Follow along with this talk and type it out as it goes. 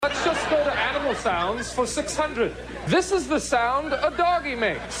go to animal sounds for 600. This is the sound a doggy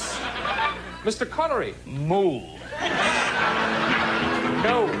makes. Mr. Connery. Moo.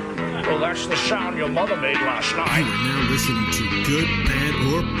 No. Well, that's the sound your mother made last You night. are now listening to Good, Bad,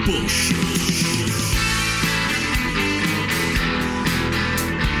 or Bullshit.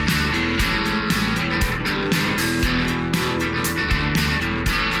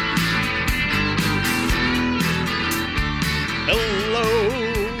 Hello,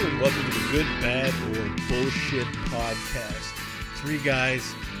 and welcome to the Good, Bad, or Bullshit podcast. Three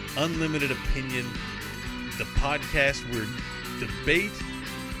guys, unlimited opinion, the podcast where debate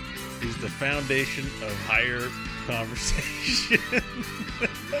is the foundation of higher conversation.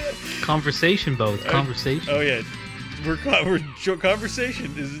 Conversation, both. Conversation. Oh, yeah.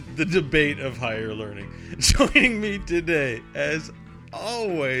 Conversation is the debate of higher learning. Joining me today, as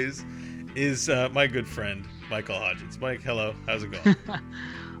always, is my good friend, Michael Hodgins. Mike, hello. How's it going?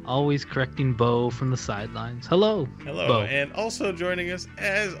 Always correcting Bo from the sidelines. Hello. Hello. Bo. And also joining us,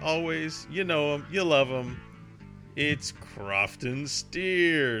 as always, you know him, you love him, it's Crofton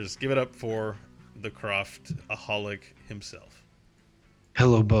Steers. Give it up for the Croftaholic himself.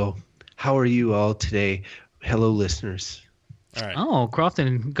 Hello, Bo. How are you all today? Hello, listeners. All right. Oh,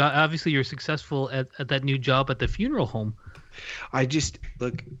 Crofton, obviously you're successful at that new job at the funeral home. I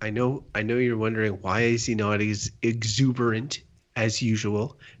know you're wondering, why is he not as exuberant as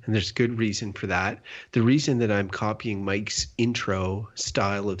usual? And there's good reason for that. The reason that I'm copying Mike's intro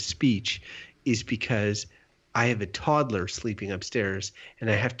style of speech is because I have a toddler sleeping upstairs and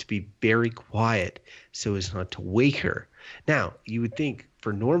I have to be very quiet so as not to wake her. Now, you would think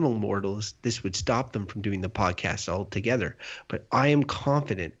for normal mortals, this would stop them from doing the podcast altogether. But I am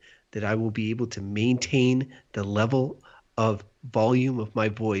confident that I will be able to maintain the level of volume of my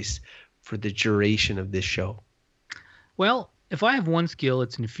voice for the duration of this show. Well, if I have one skill,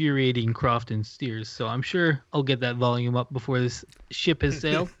 it's infuriating Crofton Steers, so I'm sure I'll get that volume up before this ship has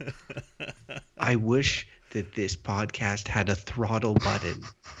sailed. I wish that this podcast had a throttle button.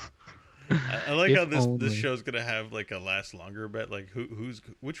 I like If how this only. show's gonna have like a last longer bet. Like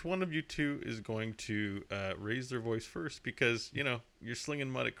which one of you two is going to raise their voice first? Because you're slinging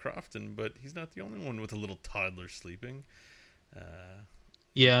mud at Crofton, but he's not the only one with a little toddler sleeping.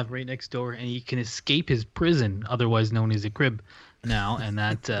 Yeah, right next door, and he can escape his prison, otherwise known as a crib now, and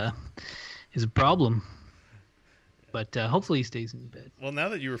that is a problem. But hopefully he stays in bed. Well, now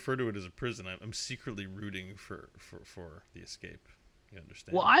that you refer to it as a prison, I'm secretly rooting for the escape. You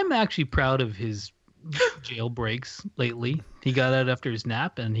understand? Well, I'm actually proud of his jail breaks lately. He got out after his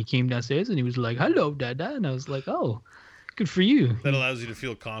nap, and he came downstairs, and he was like, "Hello, Dada," and I was like, "Oh, good for you." That allows you to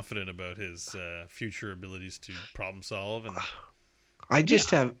feel confident about his future abilities to problem solve, and I just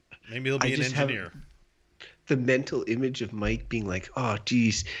have maybe he'll be an engineer. The mental image of Mike being like, "Oh,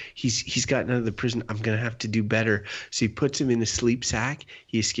 geez, he's gotten out of the prison. I'm gonna have to do better." So he puts him in a sleep sack.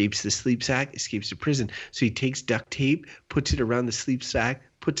 He escapes the sleep sack, escapes the prison. So he takes duct tape, puts it around the sleep sack,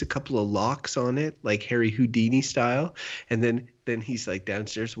 puts a couple of locks on it, like Harry Houdini style, and then he's like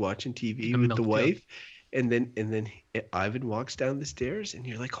downstairs watching TV with the wife, and then Ivan walks down the stairs, and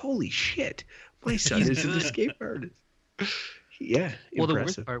you're like, "Holy shit, my son is an escape artist." Yeah, Well, the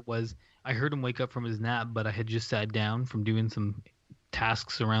impressive. worst part was I heard him wake up from his nap, but I had just sat down from doing some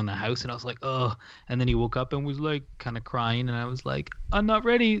tasks around the house, and I was like, "Oh!" And then he woke up and was like, kind of crying, and I was like, "I'm not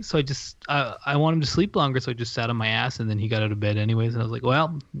ready." So I want him to sleep longer, so I just sat on my ass, and then he got out of bed anyways, and I was like,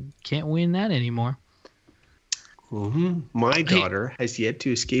 "Well, can't win that anymore." Mm-hmm. My daughter has yet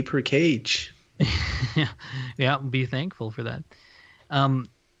to escape her cage. Yeah, be thankful for that.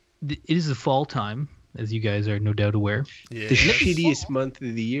 It is the fall time, as you guys are no doubt aware. Yeah. The shittiest month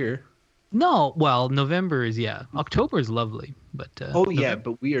of the year. No, well, November is, October is lovely, but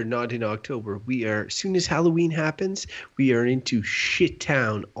But we are not in October. We are, as soon as Halloween happens, we are into shit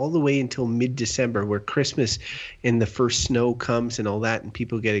town all the way until mid-December, where Christmas and the first snow comes and all that, and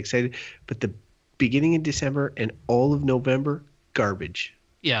people get excited. But the beginning of December and all of November, garbage.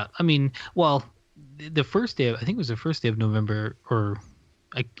 Yeah, I mean, well, the first day, I think it was the first day of November,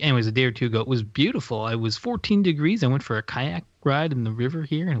 anyways, a day or two ago, it was beautiful. I was 14 degrees. I went for a kayak ride in the river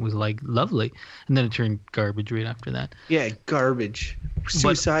here, and it was like lovely. And then it turned garbage right after that. Yeah, garbage.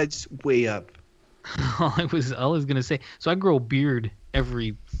 Suicides way up. all I was gonna say. So I grow a beard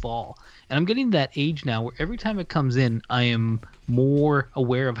every fall, and I'm getting to that age now where every time it comes in, I am more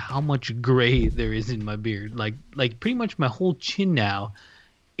aware of how much gray there is in my beard. Like pretty much my whole chin now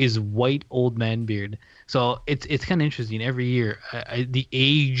is white old man beard. So it's kind of interesting. Every year, the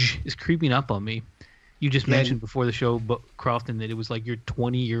age is creeping up on me. You just mentioned before the show, Crofton, that it was like your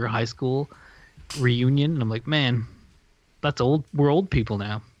 20-year high school reunion, and I'm like, man, that's old. We're old people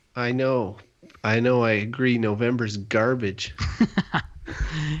now. I know. I agree. November's garbage.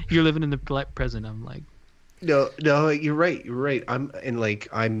 You're living in the present. I'm like, No, you're right.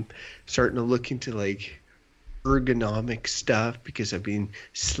 I'm starting to look into like ergonomic stuff because I've been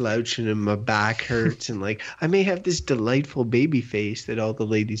slouching and my back hurts, and like I may have this delightful baby face that all the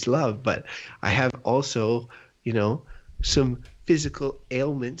ladies love, but I have also, some physical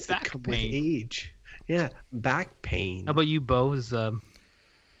ailments that come with age. Yeah, back pain. how about you, Bo? Is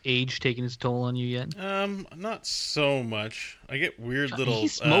age taking its toll on you yet? Not so much. I get weird little. He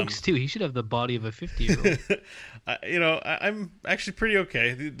smokes too. He should have the body of a 50-year-old. I'm actually pretty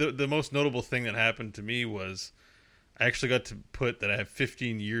okay. The most notable thing that happened to me was I actually got to put that I have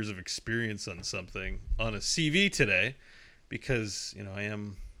 15 years of experience on something on a CV today, because I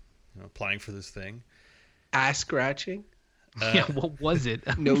am applying for this thing. Ass scratching. Yeah, what was it?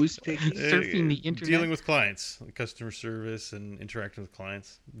 Nose picking. Surfing the internet. Dealing with clients, customer service, and interacting with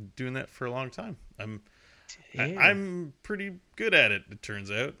clients. Doing that for a long time. I'm pretty good at it. It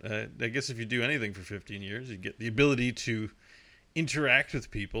turns out. I guess if you do anything for 15 years, you get the ability to interact with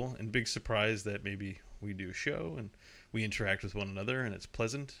people. And big surprise that maybe we do a show and we interact with one another, and it's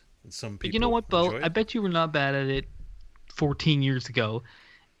pleasant. And some people. But you know what, Bo? enjoy it. I bet you were not bad at it 14 years ago.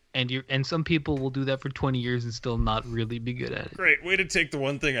 And some people will do that for 20 years and still not really be good at it. Great way to take the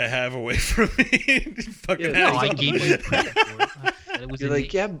one thing I have away from me. Fucking No, I asshole. gave you credit for it. It was You're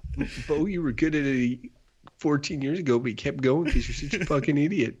like, yeah, Bo, you were good at it 14 years ago, but you kept going because you're such a fucking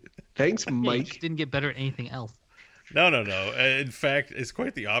idiot. Thanks, Yeah, you Mike. just didn't get better at anything else. No. In fact, it's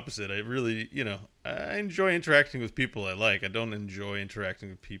quite the opposite. I really, I enjoy interacting with people I like. I don't enjoy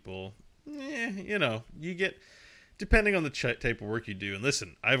interacting with people. You get, depending on the type of work you do. And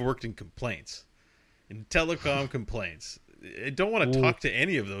listen, I've worked in complaints, in telecom complaints. I don't want to talk to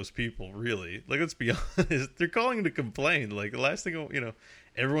any of those people, really. Like, let's be honest. They're calling to complain. Like, the last thing,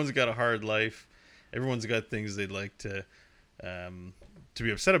 everyone's got a hard life. Everyone's got things they'd like to be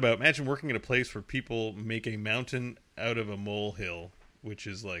upset about. Imagine working at a place where people make a mountain out of a molehill, which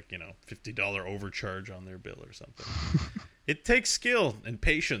is like, $50 overcharge on their bill or something. It takes skill and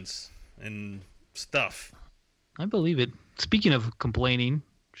patience and stuff. I believe it. Speaking of complaining,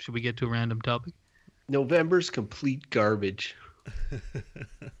 should we get to a random topic? November's complete garbage.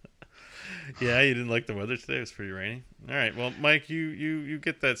 Yeah, you didn't like the weather today? It was pretty rainy. All right, well, Mike, you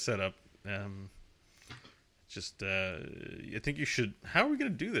get that set up. I think you should. How are we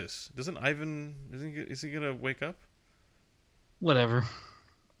going to do this? Doesn't Ivan? Is he going to wake up? Whatever.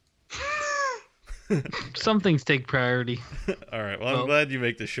 Some things take priority. All right. Well, I'm glad you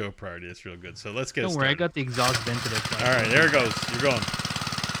make the show a priority. That's real good. So let's get Don't started. worry, I got the exhaust vented outside. All right, there it goes. You're going.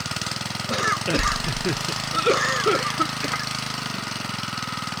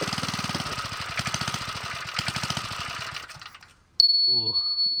 Ooh.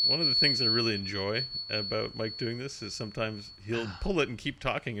 One of the things I really enjoy about Mike doing this is sometimes he'll pull it and keep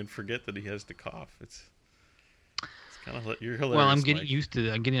talking and forget that he has to cough. It's kind of you're hilarious. Well, I'm getting Mike. used to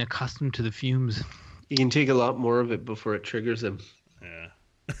it. I'm getting accustomed to the fumes. You can take a lot more of it before it triggers them. Yeah.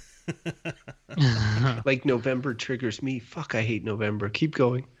 Like November triggers me. Fuck, I hate November. Keep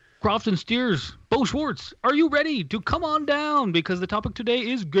going. Crofton Steers, Bo Schwartz, are you ready to come on down? Because the topic today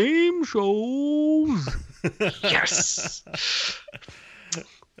is game shows. Yes.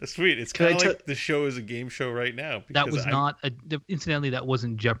 Sweet. It's Can kind I of like the show is a game show right now. That was incidentally, that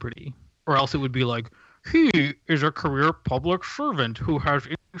wasn't Jeopardy. Or else it would be like, he is a career public servant who has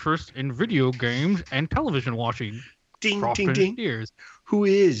interest in video games and television watching. Ding, Crofton ding, ding. Steers. Who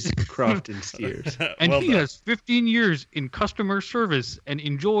is Crofton Steers? And Well he done. has 15 years in customer service and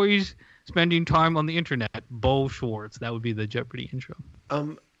enjoys spending time on the internet. Bo Schwartz. That would be the Jeopardy intro.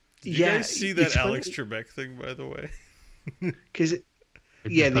 Did you yeah, guys see that it's funny Alex Trebek thing, by the way? Because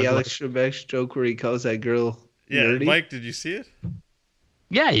the Alex Trebek joke where he calls that girl Yeah, nerdy. Mike, did you see it?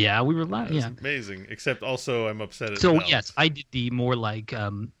 Yeah, we were That was yeah. amazing. Except also, I'm upset at So Alex. yes, I did the more like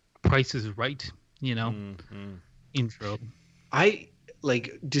Price is Right, intro. I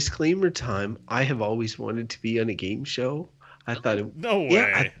like disclaimer time. I have always wanted to be on a game show. I thought it. No way.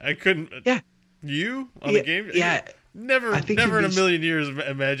 Yeah, I couldn't. Yeah. You on Yeah, a game? yeah. Never, I think never in it'd a be- million years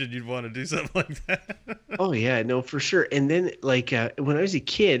imagined you'd want to do something like that. Oh yeah, no, for sure. And then like when I was a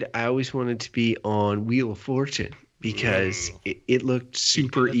kid, I always wanted to be on Wheel of Fortune because it looked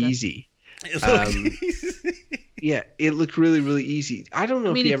super good at that? easy. It Um, looked easy. Yeah, it looked really, really easy. I don't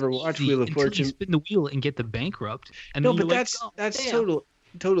know if you it's ever watched easy Wheel of until Fortune. You spin the wheel and get the bankrupt. And No, then but you're that's like, oh,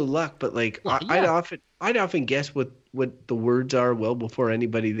 total luck. But like Well, I'd yeah. often guess what the words are well before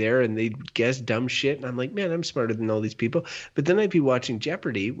anybody there, and they'd guess dumb shit, and I'm like, man, I'm smarter than all these people. But then I'd be watching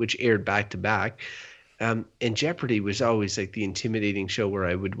Jeopardy, which aired back to back, And Jeopardy was always like the intimidating show where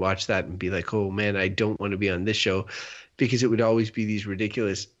I would watch that and be like, oh man, I don't want to be on this show, because it would always be these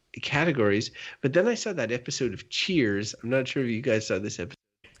ridiculous categories. But then I saw that episode of Cheers. I'm not sure if you guys saw this episode.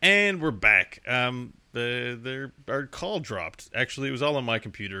 And we're back. Our call dropped. Actually, it was all on my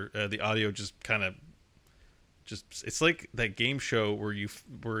computer. The audio just kind of it's like that game show where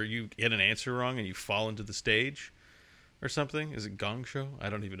you get an answer wrong and you fall into the stage or something. Is it Gong Show? I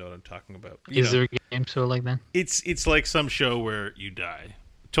don't even know what I'm talking about. Is there a game show like that? It's like some show where you die.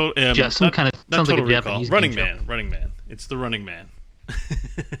 Just some kind of sounds like a Japanese Running Man. It's the Running Man.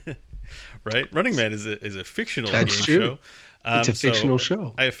 Right? Running Man is a fictional game show. It's a fictional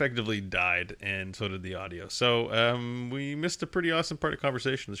show. I effectively died, and so did the audio. So we missed a pretty awesome part of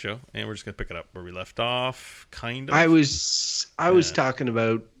conversation of the show, and we're just going to pick it up where we left off, kind of. I was talking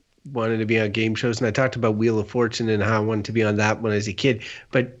about wanting to be on game shows, and I talked about Wheel of Fortune and how I wanted to be on that when I was a kid.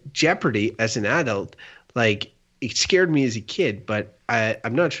 But Jeopardy, as an adult, like, it scared me as a kid. But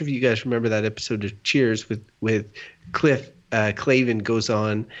I'm not sure if you guys remember that episode of Cheers with Cliff Clavin goes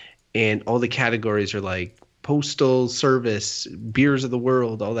on, and all the categories are like postal service, beers of the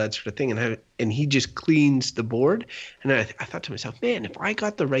world, all that sort of thing, and he just cleans the board. And I thought to myself, man, if I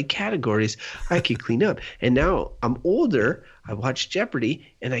got the right categories, I could clean up. And now I'm older, I watch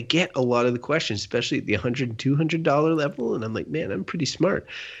Jeopardy, and I get a lot of the questions, especially at the $100, $200 level, and I'm like, man, I'm pretty smart.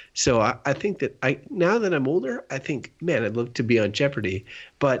 So I think that now that I'm older, I think, man, I'd love to be on Jeopardy.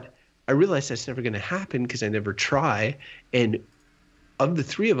 But I realize that's never going to happen because I never try. And of the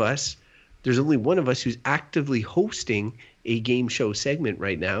three of us, there's only one of us who's actively hosting a game show segment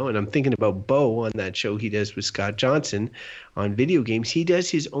right now. And I'm thinking about Bo on that show he does with Scott Johnson on video games. He does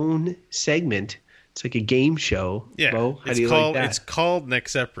his own segment. It's like a game show. Yeah. Bo, how do you like that? It's called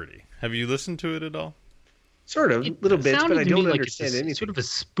Nexepardy. Have you listened to it at all? Sort of, little bits, but I don't understand anything. It's sort of a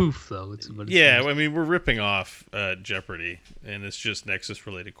spoof, though. I mean, we're ripping off Jeopardy, and it's just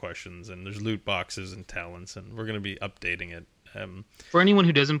Nexus-related questions, and there's loot boxes and talents, and we're going to be updating it. For anyone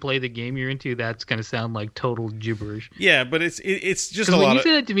who doesn't play the game you're into, that's going to sound like total gibberish. Yeah, but it's just a lot. When you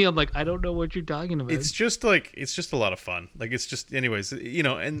say that to me, I'm like, I don't know what you're talking about. It's just a lot of fun. Like, it's just, anyways,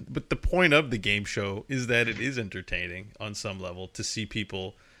 but the point of the game show is that it is entertaining on some level to see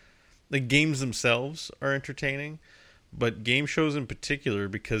people. The games themselves are entertaining, but game shows in particular,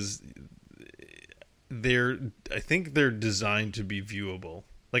 because I think they're designed to be viewable.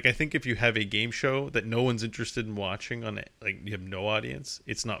 Like, I think if you have a game show that no one's interested in watching on it, like, you have no audience,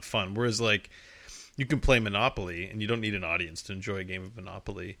 it's not fun. Whereas, like, you can play Monopoly and you don't need an audience to enjoy a game of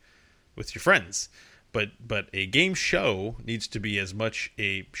Monopoly with your friends. But a game show needs to be as much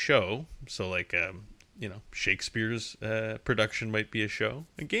a show. So, like, Shakespeare's production might be a show.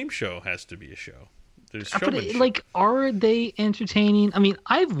 A game show has to be a show. There's showmanship. Like, are they entertaining? I mean,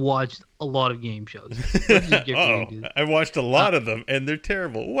 I've watched a lot of game shows. I've watched a lot of them, and they're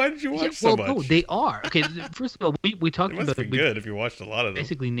terrible. Why did you watch so much? No, they are. Okay, first of all, we talked about it. It must be good if you watched a lot of them.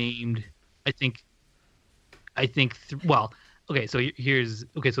 Basically named, I think. Okay, so there's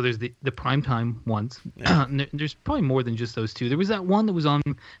the primetime ones. Yeah. There's probably more than just those two. There was that one that was on,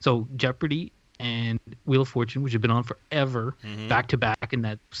 so Jeopardy and Wheel of Fortune, which have been on forever, back to back in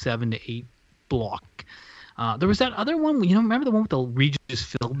that 7 to 8 block. There was that other one. Remember the one with the Regis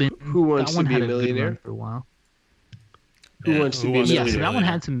Philbin? Who Wants to Be a Millionaire? For a while. Who Wants to Be a Millionaire? Yeah, so that one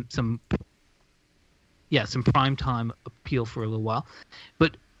had some primetime appeal for a little while.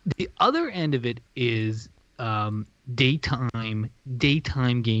 But the other end of it is daytime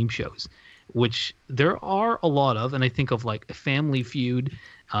game shows, which there are a lot of, and I think of like Family Feud,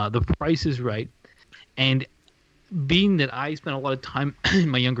 The Price is Right, and being that I spent a lot of time in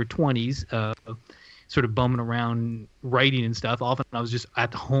my younger 20s sort of bumming around writing and stuff, often I was just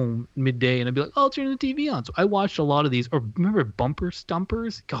at home midday and I'd be like, oh, I'll turn the TV on. So I watched a lot of these. Or remember Bumper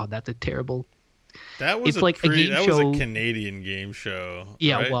Stumpers? God, that's a terrible... That was a Canadian game show.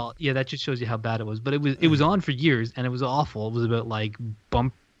 Yeah, right? Well, yeah, that just shows you how bad it was. But it was on for years and it was awful. It was about like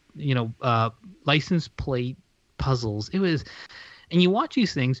license plate puzzles. It was, and you watch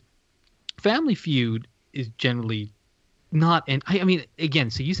these things. Family Feud is generally not, and I mean, again,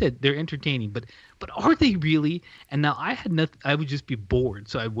 so you said they're entertaining, but are they really? And now I had nothing. I would just be bored,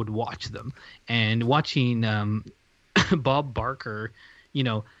 so I would watch them. And watching Bob Barker,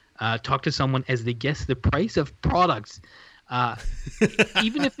 talk to someone as they guess the price of products,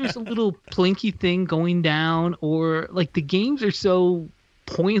 even if there's a little plinky thing going down, or like the games are so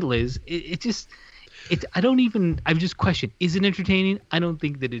pointless. I don't even. I've just questioned. Is it entertaining? I don't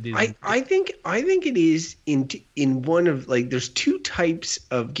think that it is. I think it is in one of, like, there's two types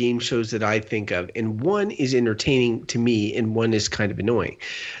of game shows that I think of, and one is entertaining to me, and one is kind of annoying.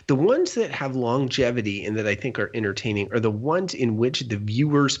 The ones that have longevity and that I think are entertaining are the ones in which the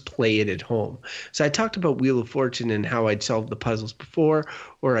viewers play it at home. So I talked about Wheel of Fortune and how I'd solved the puzzles before,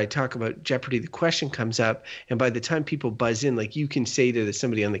 or I talk about Jeopardy. The question comes up, and by the time people buzz in, like, you can say to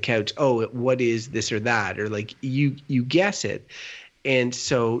somebody on the couch, "Oh, what is this or that?" Or like you guess it. And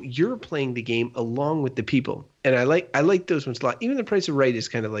so you're playing the game along with the people. And I like those ones a lot. Even The Price of Right is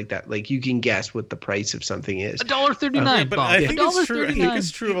kind of like that. Like, you can guess what the price of something is. $1.39, but Bob. I think it's true. I think $1.39. it's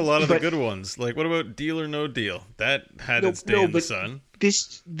true of a lot of the good ones. Like, what about Deal or No Deal? That had its day in the sun.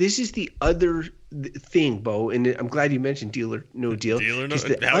 This is the other thing, Bo, and I'm glad you mentioned Deal or No Deal. Deal or No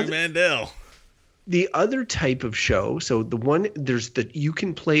Deal. Howie Mandel. The other type of show, so the one, there's the you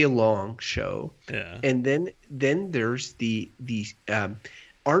can play along show, and then there's the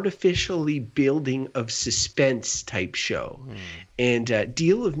artificially building of suspense type show. And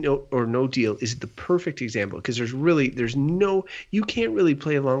Deal of No Deal is the perfect example, because you can't really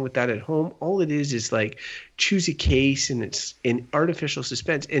play along with that at home. All it is like choose a case, and it's an artificial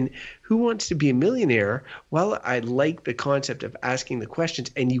suspense. And Who Wants to Be a Millionaire, while I like the concept of asking the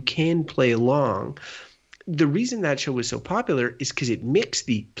questions and you can play along, the reason that show was so popular is because it mixed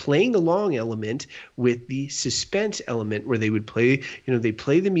the playing along element with the suspense element, where they would play, they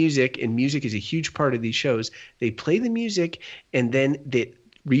play the music, and music is a huge part of these shows. They play the music, and then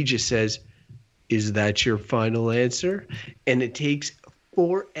Regis says, "Is that your final answer?" And it takes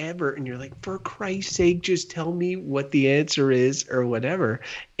forever, and you're like, for Christ's sake, just tell me what the answer is, or whatever.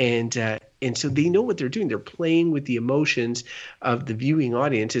 And so they know what they're doing. They're playing with the emotions of the viewing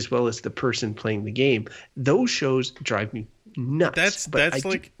audience as well as the person playing the game. Those shows drive me nuts.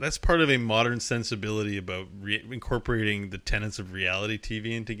 That's part of a modern sensibility about incorporating the tenets of reality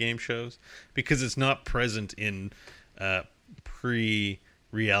TV into game shows, because it's not present in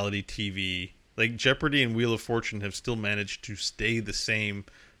pre-reality TV. Like, Jeopardy and Wheel of Fortune have still managed to stay the same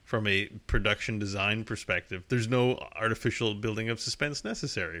from a production design perspective. There's no artificial building of suspense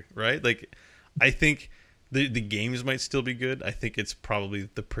necessary, right? Like, I think the games might still be good. I think it's probably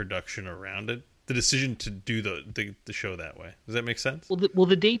the production around it, the decision to do the show that way. Does that make sense? Well,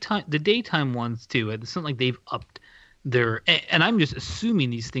 the daytime ones too. It's not like they've upped their. And I'm just assuming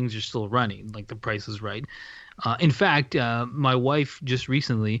these things are still running. Like, The Price is Right. In fact, my wife just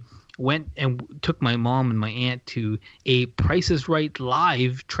recently went and took my mom and my aunt to a Price is Right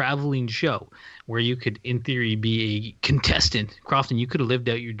live traveling show, where you could, in theory, be a contestant. Crofton, you could have lived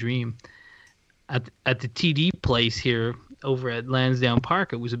out your dream at the TD place here over at Lansdowne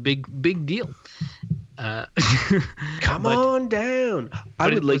Park. It was a big deal. Come on down. I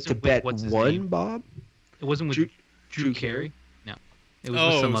would like to bet one, Bob. It wasn't with Drew Carey. No, it was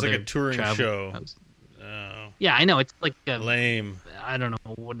with some other like a touring show. Yeah, I know. It's like lame. I don't know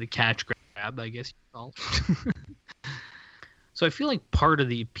what the catch grab, I guess you call it. So I feel like part of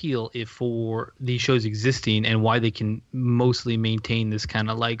the appeal for these shows existing, and why they can mostly maintain this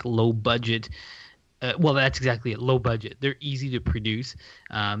kind of like low budget. Well, that's exactly it. Low budget. They're easy to produce.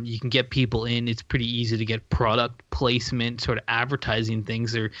 You can get people in. It's pretty easy to get product placement, sort of advertising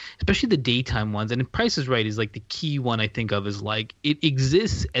things. Especially the daytime ones. And Price is Right is like the key one I think of, is like it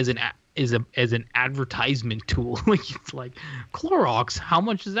exists as an advertisement tool. Like, it's like, Clorox, how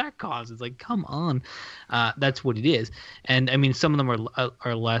much does that cost? It's like, come on. That's what it is. And I mean, some of them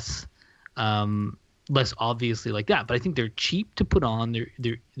are less obviously like that, but I think they're cheap to put on.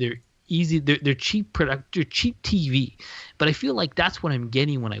 They're easy. They're cheap they're cheap TV, but I feel like that's what I'm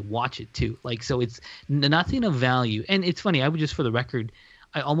getting when I watch it too. Like, so it's nothing of value. And it's funny, I would just, for the record,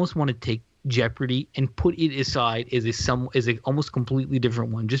 I almost want to take Jeopardy and put it aside as a almost completely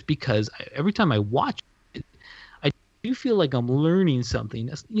different one, just because every time I watch it, I do feel like I'm learning something,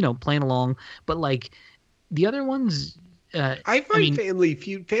 playing along. But like the other ones, I find Family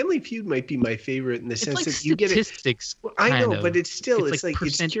Feud might be my favorite in the sense that you get statistics. I know, but it's still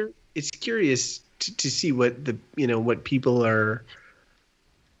it's curious to see what what people are,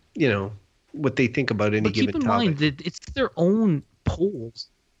 what they think about any given topic. Keep in mind that it's their own polls.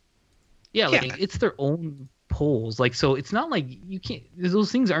 Yeah, like it's their own polls. Like, so it's not like you can't.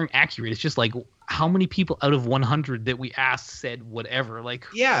 Those things aren't accurate. It's just like how many people out of 100 that we asked said whatever. Like,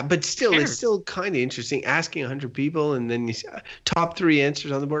 yeah, but still, it's still kind of interesting asking 100 people and then you top 3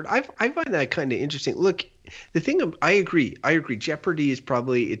 answers on the board. I find that kind of interesting. Look, the thing I agree. Jeopardy is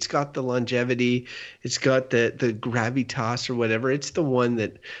probably, it's got the longevity, it's got the gravitas or whatever. It's the one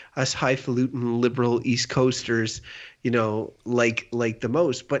that us highfalutin liberal East Coasters, like the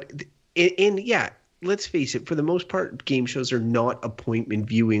most. But let's face it, for the most part, game shows are not appointment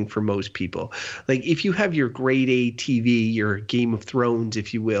viewing for most people. Like if you have your grade A TV, your Game of Thrones,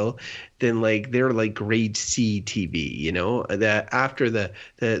 if you will, then like they're like grade C TV, you know, that after the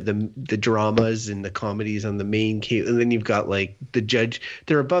dramas and the comedies on the main cable, and then you've got like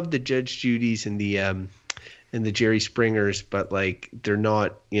they're above the Judge Judy's and the Jerry Springers, but like they're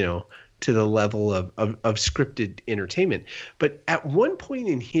not, you know, to the level of scripted entertainment. But at one point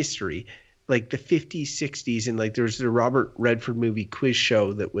in history, like the 50s, 60s, and like there's the Robert Redford movie Quiz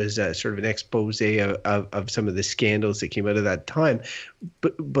Show that was sort of an expose of some of the scandals that came out of that time.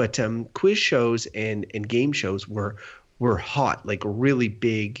 But quiz shows and game shows were hot, like really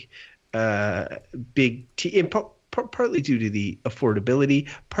big, and partly due to the affordability,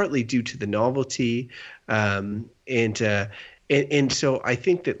 partly due to the novelty, and so I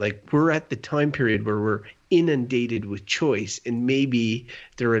think that like we're at the time period where we're inundated with choice, and maybe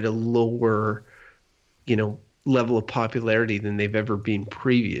they're at a lower, you know, level of popularity than they've ever been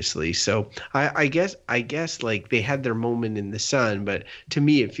previously. So I guess like they had their moment in the sun, but to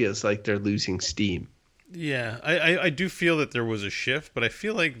me it feels like they're losing steam. Yeah, I do feel that there was a shift, but I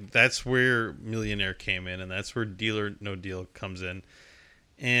feel like that's where Millionaire came in, and that's where Deal or No Deal comes in,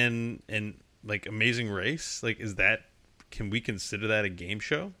 and like Amazing Race, like can we consider that a game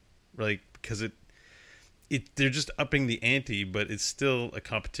show? Like because they're just upping the ante, but it's still a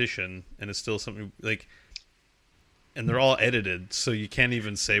competition, and it's still something like, and they're all edited, so you can't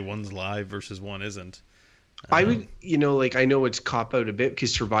even say one's live versus one isn't. I would, you know, like I know it's cop out a bit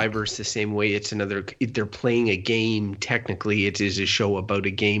because Survivor's the same way. It's they're playing a game. Technically, it is a show about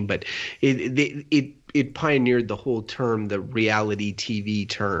a game, but it pioneered the whole term, the reality TV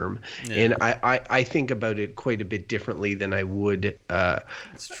term, and I think about it quite a bit differently than I would a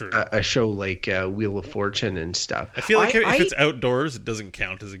show like Wheel of Fortune and stuff. I feel like if it's outdoors, it doesn't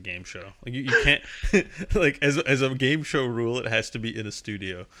count as a game show. Like you can't like as a game show rule, it has to be in a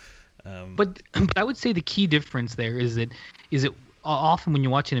studio. But I would say the key difference there is that often when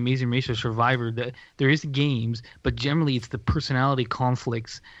you're watching Amazing Race or Survivor, there is games, but generally it's the personality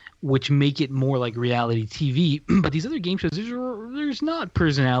conflicts which make it more like reality TV. But these other game shows, there's not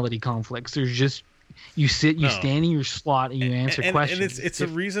personality conflicts. There's just you stand in your slot and you answer questions. And it's a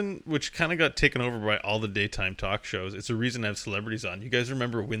reason which kind of got taken over by all the daytime talk shows. It's a reason to have celebrities on. You guys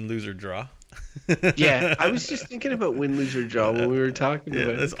remember Win, Lose, or Draw? Yeah, I was just thinking about Win, Lose, or Draw when we were talking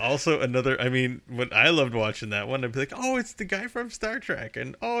about it. That's also another, I mean, when I loved watching that one, I'd be like, oh, it's the guy from Star Trek,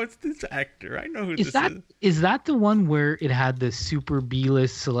 and oh, it's this actor. I know who this is. Is that the one where it had the super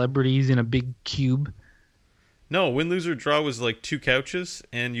B-list celebrities in a big cube? No, Win, Lose, or Draw was like two couches,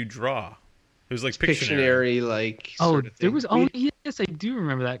 and you draw. It was like Pictionary, like sort of thing. There was. Oh, yes, I do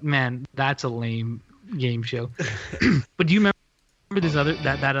remember that. Man, that's a lame game show. But do you remember this other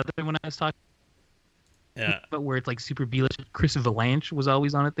that other one I was talking? Yeah. But where it's like super B-list. Chris Valanche was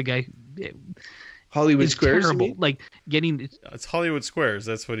always on it. The guy. Hollywood Squares. Terrible. Like getting. It's Hollywood Squares.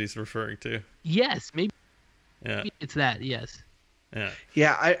 That's what he's referring to. Yes, maybe. Yeah. It's that. Yes.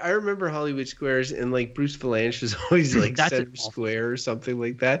 Yeah, I remember Hollywood Squares, and like Bruce Valanche was always like center square or something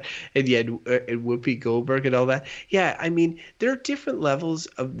like that, and you had and Whoopi Goldberg and all that. Yeah, I mean there are different levels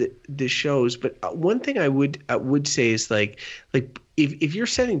of the shows, but one thing I would say is like if you're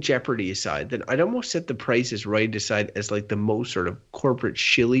setting Jeopardy aside, then I'd almost set The Price is Right aside as like the most sort of corporate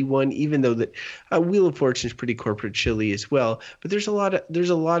shilly one, even though that Wheel of Fortune is pretty corporate shilly as well. But there's a lot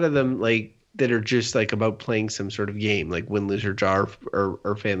of them like that are just like about playing some sort of game, like Win, Lose, or Draw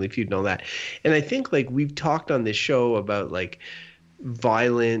or Family Feud and all that. And I think like we've talked on this show about like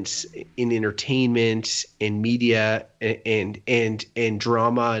violence in entertainment and media and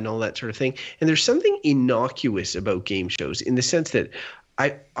drama and all that sort of thing. And there's something innocuous about game shows in the sense that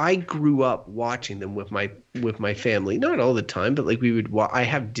I grew up watching them with my family, not all the time, but like we would. I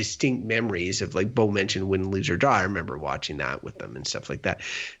have distinct memories of like Bo mentioned Win, Lose, or Draw. I remember watching that with them and stuff like that.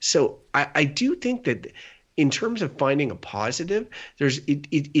 So I do think that in terms of finding a positive, there's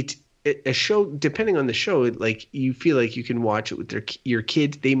it's a show. Depending on the show, like you feel like you can watch it with your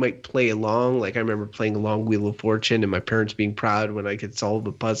kids. They might play along. Like I remember playing along Wheel of Fortune and my parents being proud when I could solve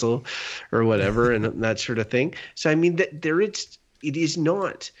a puzzle or whatever and that sort of thing. So I mean that it is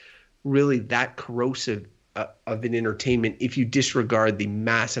not really that corrosive of an entertainment if you disregard the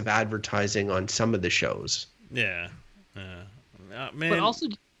massive advertising on some of the shows. Yeah. Man. But also,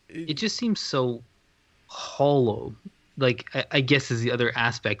 it just seems so hollow. Like, I guess is the other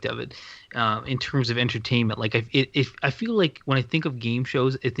aspect of it in terms of entertainment. Like, I feel like when I think of game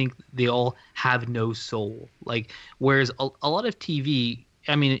shows, I think they all have no soul. Like, whereas a lot of TV,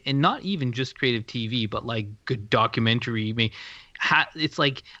 I mean, and not even just creative TV, but like good documentary, it's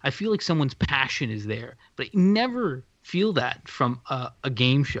like I feel like someone's passion is there, but I never feel that from a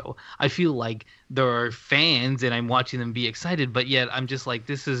game show. I feel like there are fans and I'm watching them be excited, but yet I'm just like,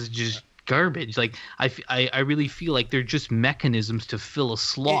 this is just garbage. Like I really feel like they're just mechanisms to fill a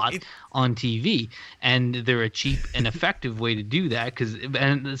slot on TV, and they're a cheap and effective way to do that.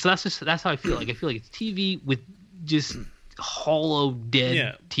 And so that's how I feel like. I feel like it's TV with just hollow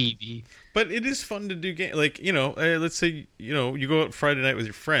dead TV. But it is fun to do game. Like, let's say you go out Friday night with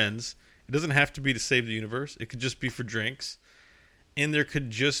your friends. It doesn't have to be to save the universe. It could just be for drinks, and there could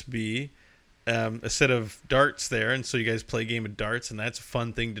just be a set of darts there, and so you guys play a game of darts, and that's a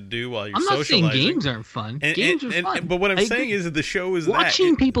fun thing to do while you're socializing. I'm not saying games aren't fun. Games are fun. But what I'm saying is that the show is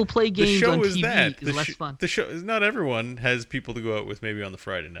watching people play games on TV is less fun. The show is not everyone has people to go out with maybe on the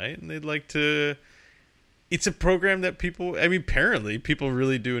Friday night, and they'd like to. It's a program that apparently people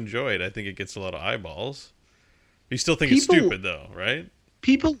really do enjoy it. I think it gets a lot of eyeballs. You still think it's stupid though, right?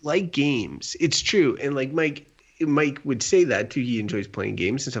 People like games. It's true. And like Mike would say that too. He enjoys playing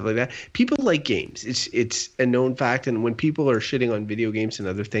games and stuff like that. People like games. It's a known fact. And when people are shitting on video games and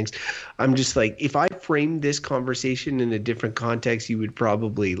other things, I'm just like, if I framed this conversation in a different context, you would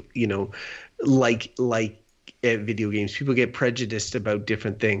probably, like video games. People get prejudiced about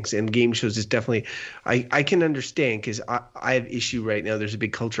different things, and game shows is definitely I can understand, because I have issue right now. There's a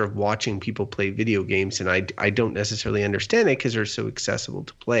big culture of watching people play video games, and I don't necessarily understand it because they're so accessible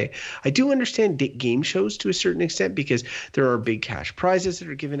to play. I do understand game shows to a certain extent, because there are big cash prizes that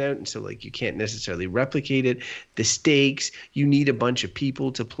are given out, and so like you can't necessarily replicate it. The stakes, you need a bunch of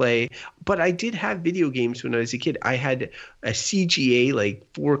people to play. But I did have video games when I was a kid. I had a CGA, like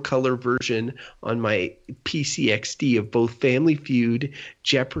 4-color version on my PC XD of both Family Feud,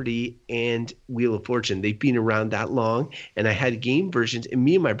 Jeopardy, and Wheel of Fortune. They've been around that long, and I had game versions. And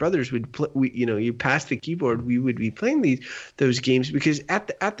me and my brothers would play. You pass the keyboard, we would be playing those games, because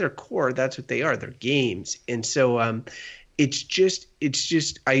at their core, that's what they are. They're games, and so it's just.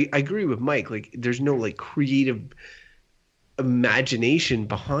 I agree with Mike. Like, there's no like creative imagination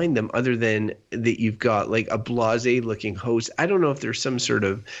behind them, other than that you've got like a blasé looking host. I don't know if there's some sort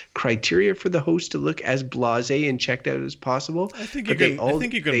of criteria for the host to look as blasé and checked out as possible. I think you can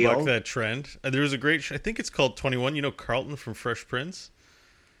buck that trend. There was a great I think it's called 21. Carlton from Fresh Prince.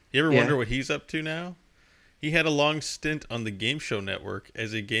 You ever wonder what he's up to now? He had a long stint on the Game Show Network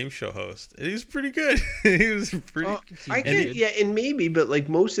as a game show host. And he was pretty good. He was pretty. And maybe, but like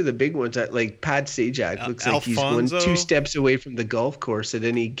most of the big ones, like Pat Sajak looks like Alfonso. He's 1-2 steps away from the golf course at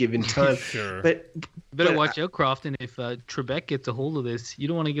any given time. Sure. But better watch out, Crofton. If Trebek gets a hold of this, you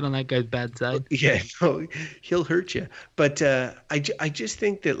don't want to get on that guy's bad side. Yeah, no, he'll hurt you. But I just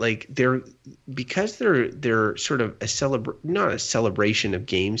think that like they're sort of not a celebration of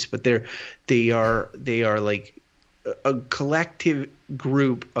games, but they are like a collective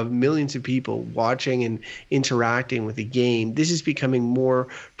group of millions of people watching and interacting with a game. This is becoming more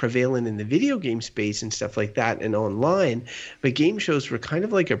prevalent in the video game space and stuff like that, and online. But game shows were kind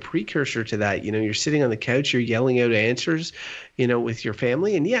of like a precursor to that. You're sitting on the couch, you're yelling out answers, with your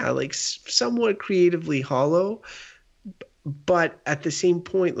family, and like somewhat creatively hollow. But at the same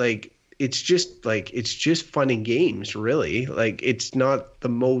point, like, it's just fun and games, really. Like, it's not the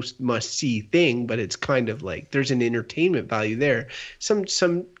most must-see thing, but it's kind of like there's an entertainment value there. Some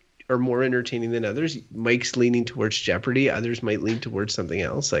are more entertaining than others. Mike's leaning towards Jeopardy. Others might lean towards something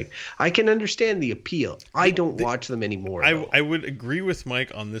else. Like, I can understand the appeal. I don't watch them anymore. I would agree with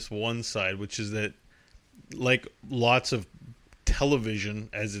Mike on this one side, which is that, like, lots of television,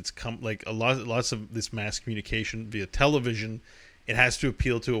 as it's come, like lots of this mass communication via television, it has to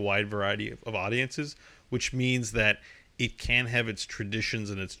appeal to a wide variety of audiences, which means that it can have its traditions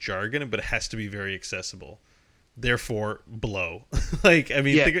and its jargon, but it has to be very accessible. Therefore, blow. Like, I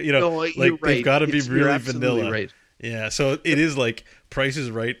mean, they've got to be really vanilla. Right. Yeah, so it is like Price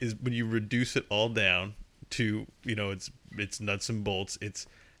is Right is when you reduce it all down to, it's nuts and bolts. It's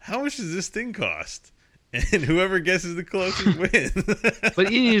how much does this thing cost? And whoever guesses the closest wins. But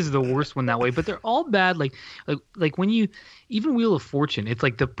it is the worst one that way. But they're all bad. Like when you even Wheel of Fortune, it's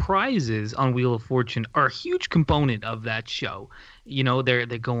like the prizes on Wheel of Fortune are a huge component of that show.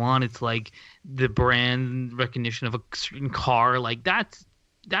 They go on. It's like the brand recognition of a certain car. Like that's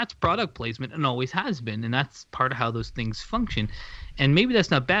product placement and always has been, and that's part of how those things function. And maybe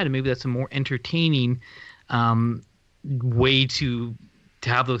that's not bad, and maybe that's a more entertaining way to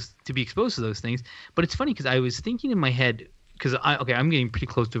have those, to be exposed to those things. But it's funny because I was thinking in my head, because I'm getting pretty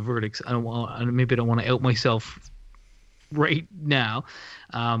close to verdicts. I don't want to out myself right now.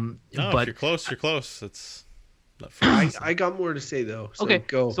 No, but if you're close. It's not fun. I got more to say though. So okay,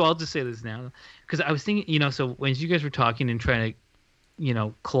 go. So I'll just say this now because I was thinking, so when you guys were talking and trying to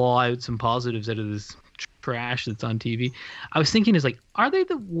claw out some positives out of this trash that's on TV. I was thinking, is like, are they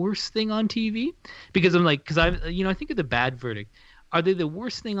the worst thing on TV? Because I think of the Bad Verdict. Are they the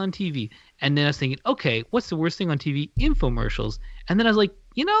worst thing on TV? And then I was thinking, okay, what's the worst thing on TV? Infomercials. And then I was like,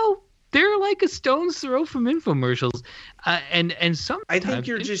 they're like a stone's throw from infomercials. And sometimes I think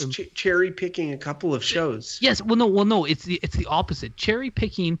you're just cherry picking a couple of shows. Yes. Well, no. It's the opposite. Cherry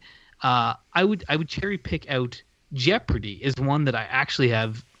picking. I would cherry pick out Jeopardy is one that I actually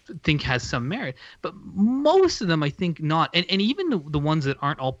think has some merit, but most of them I think not. And even the ones that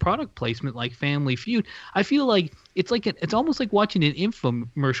aren't all product placement, like Family Feud, I feel like it's almost like watching an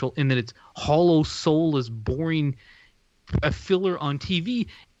infomercial in that it's hollow, soulless, boring, a filler on TV.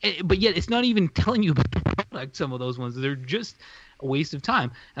 But yet it's not even telling you about the product. Some of those ones, they're just a waste of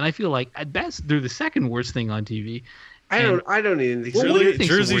time. And I feel like at best they're the second worst thing on TV. I don't even think so. Really,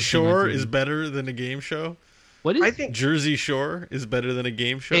 Jersey Shore is better than a game show? What is? I think Jersey Shore is better than a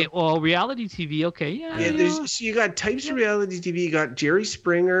game show. Hey, well, reality TV, okay, yeah. So you got types of reality TV. You got Jerry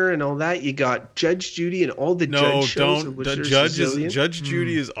Springer and all that. You got Judge Judy and all the judge shows. Judge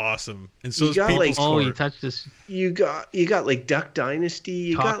Judy is awesome, and so is got, People's Court. You touched this. You got like Duck Dynasty.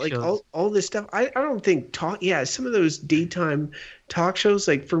 You got like all this stuff. I don't think some of those daytime talk shows,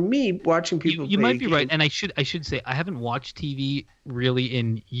 like for me watching people. You might be right, and I should say I haven't watched TV really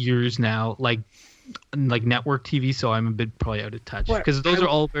in years now, like network TV, so I'm a bit probably out of touch because those are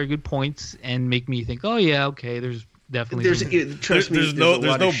all very good points and make me think, oh yeah, okay, there's definitely there's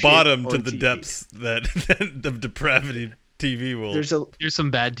no bottom to the TV. Depths that of depravity TV will. There's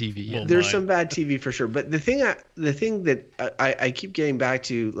some bad TV. Yeah. There's some bad TV for sure, but the thing that I keep getting back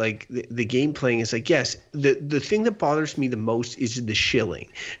to, like the game playing, is like, yes, the thing that bothers me the most is the shilling.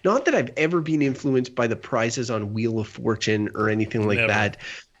 Not that I've ever been influenced by the prizes on Wheel of Fortune or anything like that.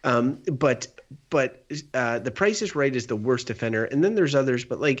 But The Price is Right is the worst offender, and then there's others.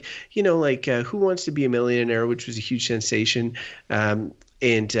 But Who Wants to Be a Millionaire, which was a huge sensation, and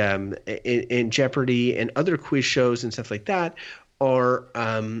Jeopardy and other quiz shows and stuff like that are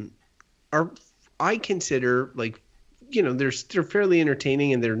I consider they're fairly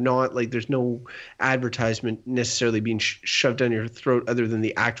entertaining, and they're not like there's no advertisement necessarily being shoved down your throat other than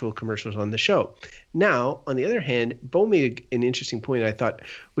the actual commercials on the show. Now, on the other hand, Bo made an interesting point, I thought,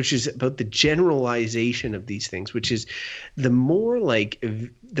 which is about the generalization of these things, which is the more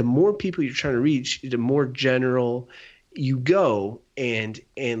people you're trying to reach, the more general you go. And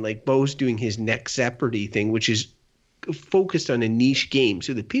like Bo's doing his next Jeopardy thing, which is focused on a niche game.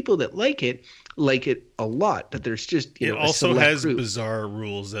 So the people that like it a lot, but there's just it also has bizarre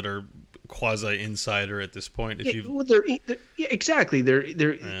rules that are quasi insider at this point. Exactly.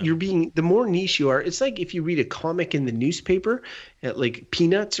 You're being, the more niche you are, it's like if you read a comic in the newspaper, like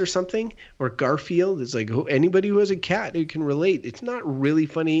Peanuts or something, or Garfield, it's like anybody who has a cat who can relate. It's not really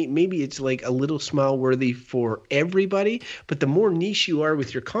funny. Maybe it's like a little smile worthy for everybody, but the more niche you are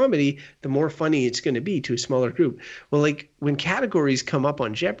with your comedy, the more funny it's going to be to a smaller group. Well, like when categories come up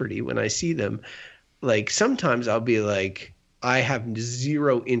on Jeopardy, when I see them, like sometimes I'll be like, I have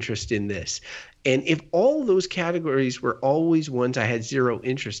zero interest in this. And if all those categories were always ones I had zero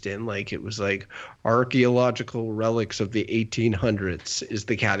interest in, like it was like archaeological relics of the 1800s is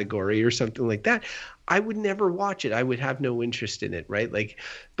the category or something like that, I would never watch it. I would have no interest in it, right? Like,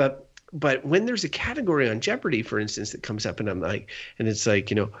 but when there's a category on Jeopardy, for instance, that comes up and I'm like, and it's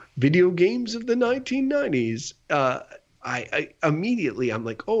like, video games of the 1990s, I immediately I'm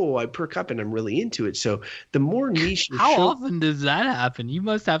like, oh, I perk up and I'm really into it. So the more niche. How often does that happen? You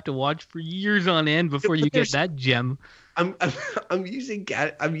must have to watch for years on end before you get that gem. I'm using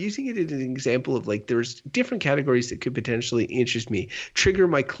it as an example of like there's different categories that could potentially interest me, trigger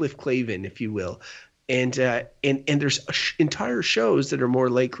my Cliff Clavin, if you will. And there's entire shows that are more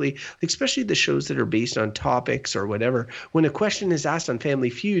likely, especially the shows that are based on topics or whatever. When a question is asked on Family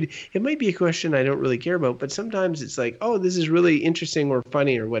Feud, it might be a question I don't really care about, but sometimes it's like, oh, this is really interesting or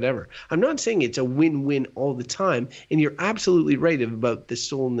funny or whatever. I'm not saying it's a win-win all the time, and you're absolutely right about the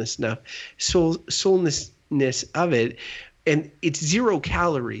soulness of it. And it's 0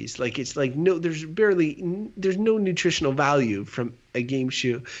 calories. Like it's like there's no nutritional value from a game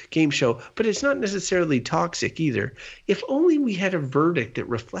show, but it's not necessarily toxic either. If only we had a verdict that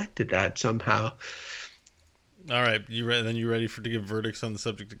reflected that somehow. All right, you ready to give verdicts on the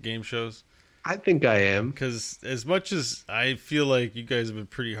subject of game shows? I think I am. Because as much as I feel like you guys have been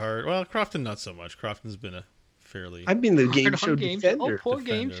pretty hard, well, Crofton not so much. Crofton's been a fairly. I've been the game show defender. Oh, poor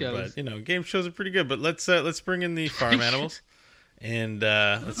game shows. But game shows are pretty good. But let's bring in the farm animals, and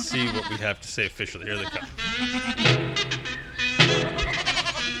let's see what we have to say officially. Here they come.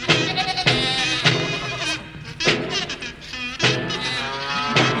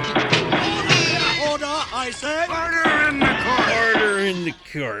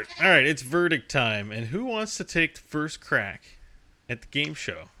 court. All right, it's verdict time. And who wants to take the first crack at the game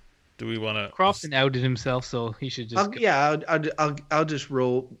show? Do we want to? Crofton outed himself, so he should just. I'll just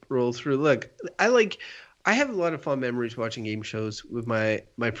roll through. Look, I have a lot of fun memories watching game shows with my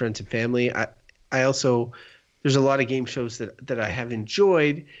friends and family. I also, there's a lot of game shows that I have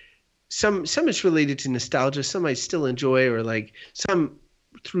enjoyed. Some is related to nostalgia. Some I still enjoy, or like some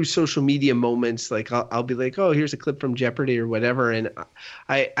through social media moments. Like I'll be like, oh, here's a clip from Jeopardy or whatever, and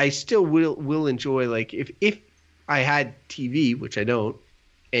I still will enjoy. Like if I had TV, which I don't,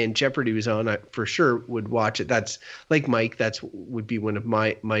 and Jeopardy was on, I for sure would watch it. That's like Mike. Would be one of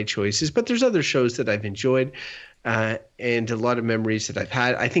my choices. But there's other shows that I've enjoyed, and a lot of memories that I've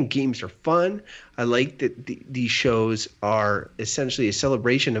had. I think games are fun. I like that these shows are essentially a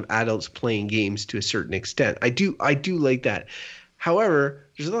celebration of adults playing games to a certain extent. I do like that. However,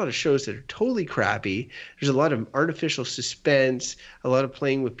 there's a lot of shows that are totally crappy. There's a lot of artificial suspense, a lot of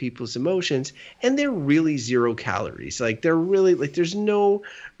playing with people's emotions, and they're really 0 calories. Like they're really like there's no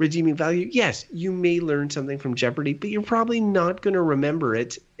redeeming value. Yes, you may learn something from Jeopardy, but you're probably not going to remember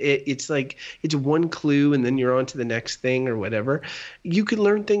it. It's like it's one clue and then you're on to the next thing or whatever. You can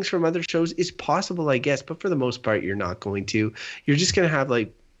learn things from other shows. It's possible, I guess, but for the most part, you're not going to. You're just going to have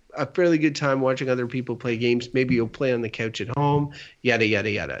like a fairly good time watching other people play games. Maybe you'll play on the couch at home, yada, yada,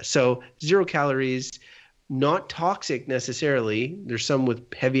 yada. So 0 calories, not toxic necessarily. There's some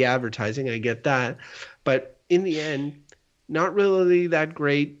with heavy advertising. I get that. But in the end, not really that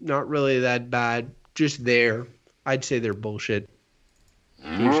great, not really that bad, just there. I'd say they're bullshit.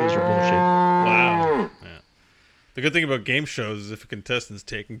 Game shows are bullshit. Wow. Yeah. The good thing about game shows is if a contestant's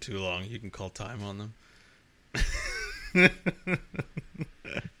taking too long, you can call time on them.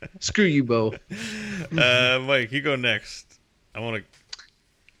 Screw you, Bo. Mike, you go next. I want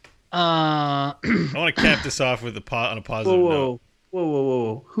to cap this off with on a positive note.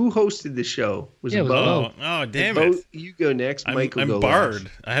 Whoa. Who hosted the show? Was it Bo? Oh, damn Bo, it. you go next. Mike will go barred. last.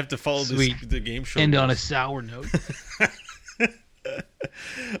 I have to follow the game show. End on a sour note.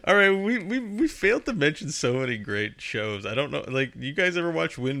 All right, we failed to mention so many great shows. I don't know, like, you guys ever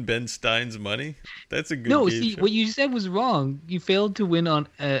watch Win Ben Stein's Money? That's a good game show. What you said was wrong. You failed to win on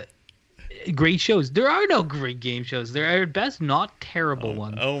great shows. There are no great game shows. There are at best not terrible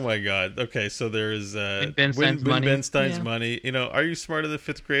ones. Oh my God. Okay, so there's Win Ben Stein's Money. You know, Are You Smarter Than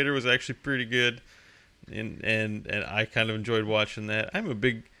Fifth Grader was actually pretty good, and I kind of enjoyed watching that. I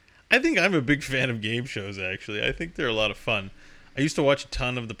think I'm a big fan of game shows. Actually, I think they're a lot of fun. I used to watch a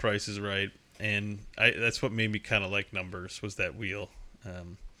ton of The Price is Right, and that's what made me kind of like numbers, was that wheel.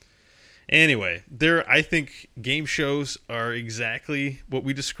 Anyway, I think game shows are exactly what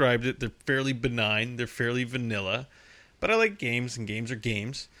we described it. They're fairly benign. They're fairly vanilla. But I like games, and games are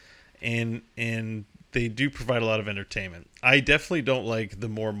games. And they do provide a lot of entertainment. I definitely don't like the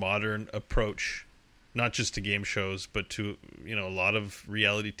more modern approach, not just to game shows, but to, a lot of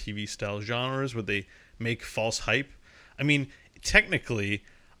reality TV style genres where they make false hype. I mean, technically,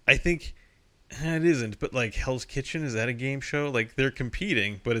 I think it isn't, but like Hell's Kitchen, is that a game show? Like, they're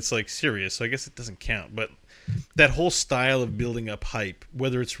competing, but it's like serious, so I guess it doesn't count. But that whole style of building up hype,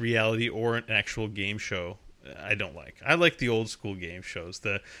 whether it's reality or an actual game show, I don't like. I like the old school game shows.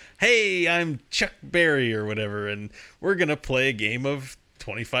 Hey, I'm Chuck Berry or whatever, and we're gonna play a game of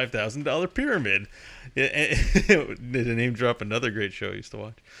 $25,000 Pyramid. To name drop another great show I used to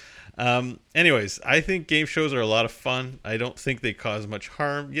watch. Anyways, I think game shows are a lot of fun. I don't think they cause much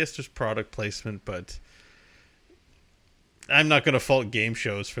harm. Yes, there's product placement, but I'm not going to fault game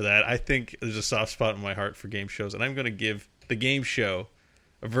shows for that. I think there's a soft spot in my heart for game shows, and I'm going to give the game show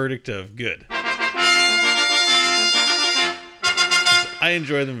a verdict of good. I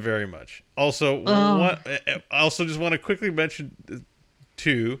enjoy them very much. Also, I also just want to quickly mention,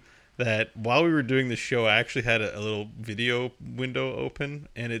 too, that while we were doing the show, I actually had a little video window open,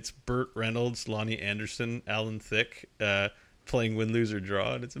 and it's Burt Reynolds, Lonnie Anderson, Alan Thicke playing Win, Lose, or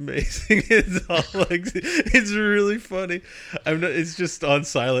Draw, and it's amazing. It's all like, it's really funny. It's just on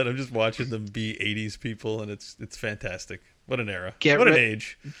silent. I'm just watching them be 80s people, and it's fantastic. What an era. What an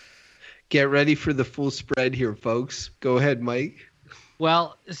age. Get ready for the full spread here, folks. Go ahead, Mike.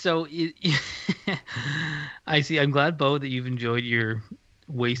 Well, so I see. I'm glad, Bo, that you've enjoyed your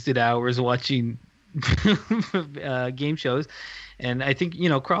wasted hours watching game shows, and I think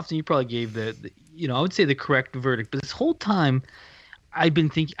Crofton, you probably gave the I would say the correct verdict. But this whole time, I've been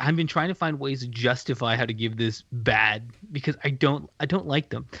trying to find ways to justify how to give this bad, because I don't like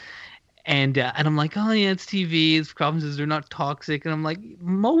them, and I'm like, oh yeah, it's TV. It's Crofton says they're not toxic, and I'm like,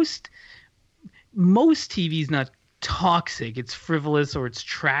 most TV is not toxic. It's frivolous or it's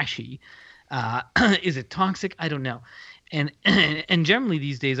trashy. Is it toxic? I don't know. And and generally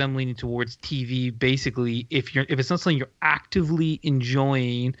these days I'm leaning towards TV. Basically, if it's not something you're actively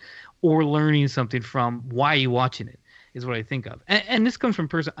enjoying or learning something from, why are you watching it? Is what I think of. And this comes from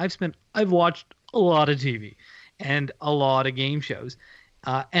person I've watched a lot of TV and a lot of game shows.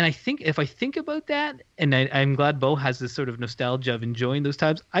 And I think if I think about that, and I'm glad Bo has this sort of nostalgia of enjoying those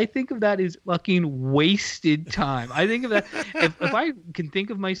times, I think of that as fucking wasted time. I think of that, if I can think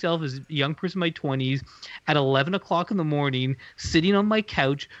of myself as a young person in my 20s at 11 o'clock in the morning, sitting on my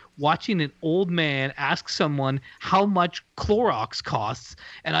couch, watching an old man ask someone how much Clorox costs,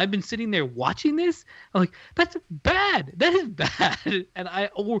 and I've been sitting there watching this, I'm like, that's bad. That is bad. And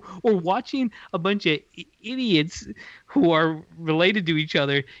or watching a bunch of idiots who are related to each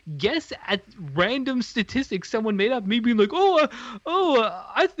other guess at random statistics someone made up, me being like,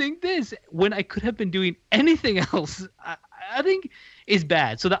 I think this, when I could have been doing anything else. I think is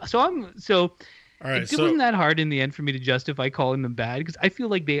bad. All right, it wasn't that hard in the end for me to justify calling them bad, because I feel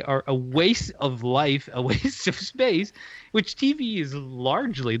like they are a waste of life, a waste of space, which TV is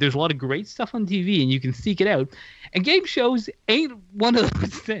largely. There's a lot of great stuff on TV, and you can seek it out. And game shows ain't one of those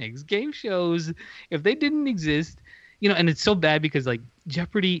things. Game shows, if they didn't exist, and it's so bad because like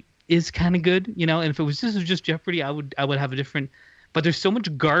Jeopardy is kind of good, and if it was just Jeopardy, I would have a different. But there's so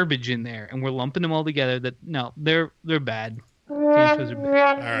much garbage in there, and we're lumping them all together that no, they're bad. Game shows are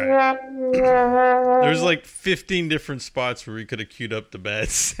bad. All right. There's like 15 different spots where we could have queued up the bad.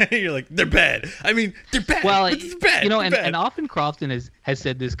 You're like, they're bad. I mean, they're bad. Well, it's bad. And often Crofton has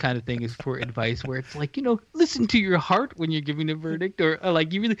said this kind of thing is for advice, where it's like, listen to your heart when you're giving a verdict, or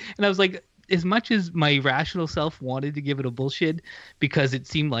like you really. And I was like, as much as my rational self wanted to give it a bullshit because it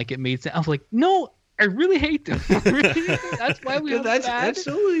seemed like it made sense, I was like, no, I really hate them. That's why we have bad.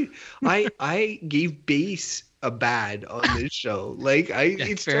 Absolutely. I gave base a bad on this show. Like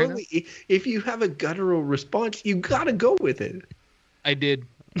it's totally enough. If you have a guttural response, you gotta go with it. I did.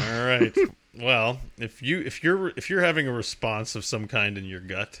 All right. Well, if you're having a response of some kind in your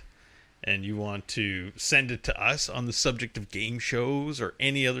gut, and you want to send it to us on the subject of game shows or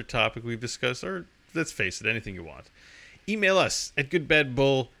any other topic we've discussed, or let's face it, anything you want, email us at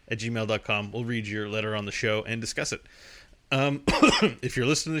goodbadbull@gmail.com. We'll read your letter on the show and discuss it. If you're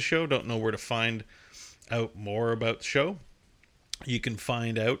listening to the show, don't know where to find out more about the show, you can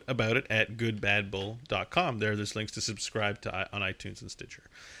find out about it at goodbadbull.com. There's links to subscribe to on iTunes and Stitcher.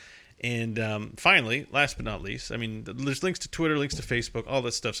 And finally, last but not least, there's links to Twitter, links to Facebook, all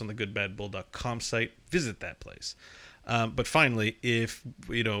that stuff's on the goodbadbull.com site. Visit that place. But finally, if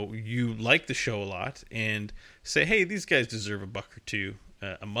you like the show a lot and say, hey, these guys deserve $1 or $2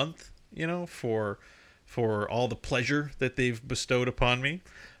 a month, for all the pleasure that they've bestowed upon me.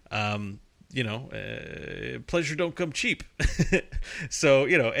 Pleasure don't come cheap. So,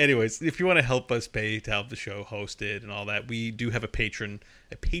 anyways, if you want to help us pay to help the show hosted and all that, we do have a Patreon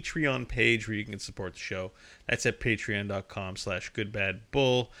page where you can support the show. That's at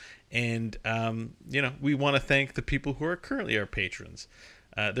patreon.com/goodbadbull. And, we want to thank the people who are currently our patrons.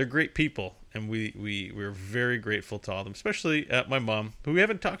 They're great people, and we're very grateful to all of them, especially my mom, who we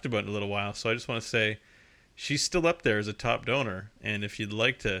haven't talked about in a little while. So I just want to say she's still up there as a top donor. And if you'd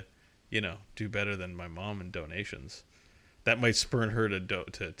like to, do better than my mom in donations, that might spur her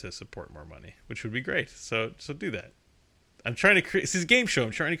to support more money, which would be great. So do that. I'm trying to create. This is a game show.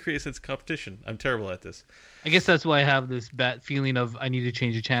 I'm trying to create a sense of competition. I'm terrible at this. I guess that's why I have this bad feeling of I need to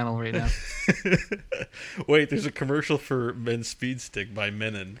change the channel right now. Wait, there's a commercial for Men's Speed Stick by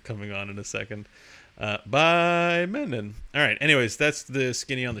Menon coming on in a second. By Menon. All right. Anyways, that's the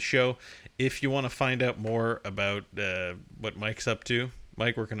skinny on the show. If you want to find out more about what Mike's up to,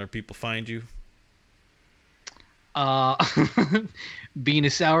 Mike, where can our people find you? Being a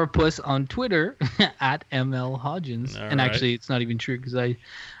sourpuss on Twitter at ML Hodgins. All and right. Actually, it's not even true because I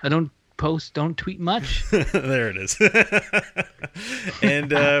don't tweet much. There it is.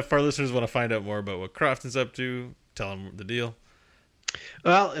 And if our listeners want to find out more about what Crofton's up to, tell them the deal.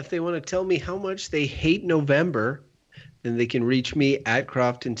 Well, if they want to tell me how much they hate November, then they can reach me at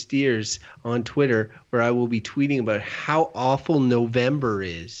Crofton Steers on Twitter, where I will be tweeting about how awful November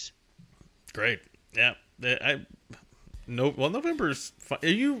is. Great. Yeah. November's fun. Are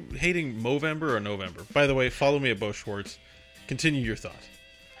you hating Movember or November? By the way, follow me at Bo Schwartz. Continue your thought.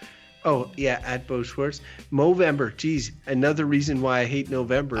 Oh, yeah, at Bo Schwartz. Movember, geez, another reason why I hate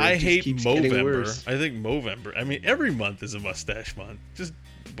November. I hate Movember. I think Movember. Every month is a mustache month. Just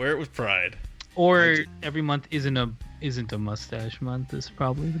wear it with pride. Or every month isn't a mustache month is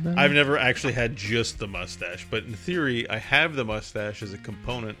probably the best. I've never actually had just the mustache, but in theory, I have the mustache as a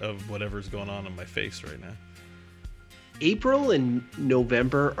component of whatever's going on my face right now. April and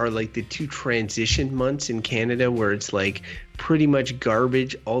November are like the two transition months in Canada where it's like pretty much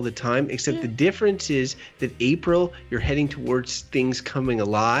garbage all the time, except the difference is that April you're heading towards things coming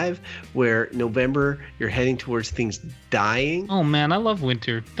alive, where November you're heading towards things dying. Oh man, I love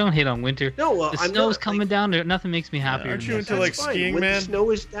winter. Don't hate on winter. No, well, the I'm snow's not, coming down. Nothing makes me happier. Aren't you than into this. like That's fine. skiing, when man? the snow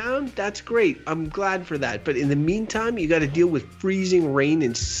is down, that's great. I'm glad for that. But in the meantime, you got to deal with freezing rain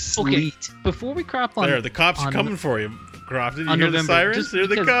and sleet. Before we crop on, There, the cops are on- coming for you, Croft. Did you on hear the November, sirens? just Here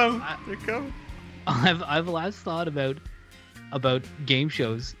they because come. They come. I've last thought about game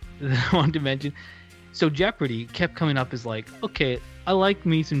shows that I wanted to mention. So Jeopardy kept coming up as like, okay, I like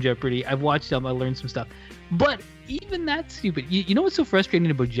me some Jeopardy. I've watched them. I learned some stuff. But even that's stupid. You know what's so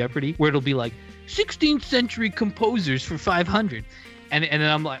frustrating about Jeopardy? Where it'll be like 16th century composers for 500. And then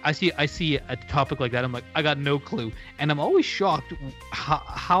I'm like, I see a topic like that. I'm like, I got no clue. And I'm always shocked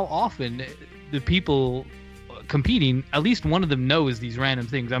how often the people competing, at least one of them knows these random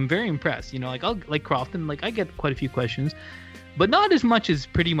things. I'm very impressed. You know, like I'll like Crofton, like I get quite a few questions, but not as much as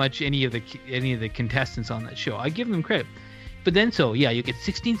pretty much any of the contestants on that show. I give them credit. But then you get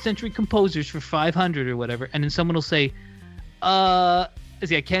 16th century composers for 500 or whatever, and then someone will say, I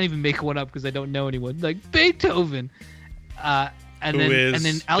can't even make one up because I don't know anyone. Like Beethoven. And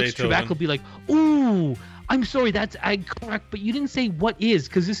then Alex Trebek will be like, "Ooh, I'm sorry, that's correct, but you didn't say what is,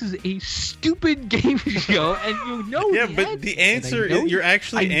 because this is a stupid game show, and you know." Yeah, but the answer you're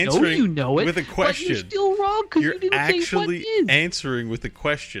actually answering you know it, with a question. But you're still wrong because you didn't say what is. You're actually answering with a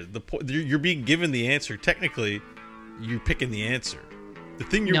question. You're being given the answer. Technically, you're picking the answer. The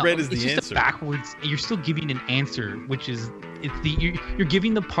thing you read is the answer. It's just backwards. You're still giving an answer, which is you're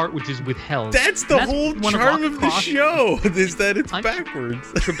giving the part which is withheld. That's the whole charm of the show. Is that it's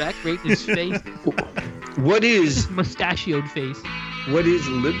backwards. Trebek right in his face. What is mustachioed face? What is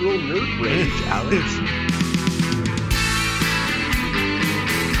liberal nerd rage, Alex?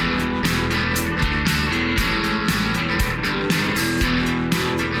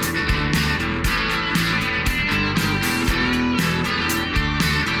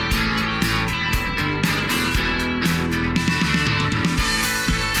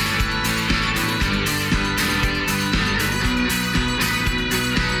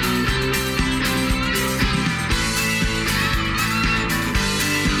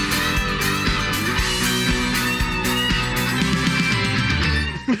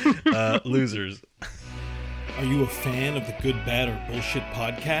 Losers. Are you a fan of the Good, Bad, or Bullshit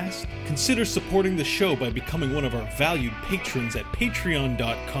podcast? Consider supporting the show by becoming one of our valued patrons at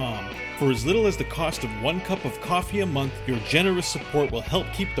patreon.com. For as little as the cost of 1 cup of coffee a month, your generous support will help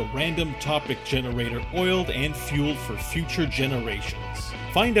keep the random topic generator oiled and fueled for future generations.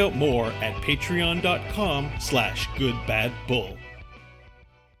 Find out more at patreon.com/goodbadbull.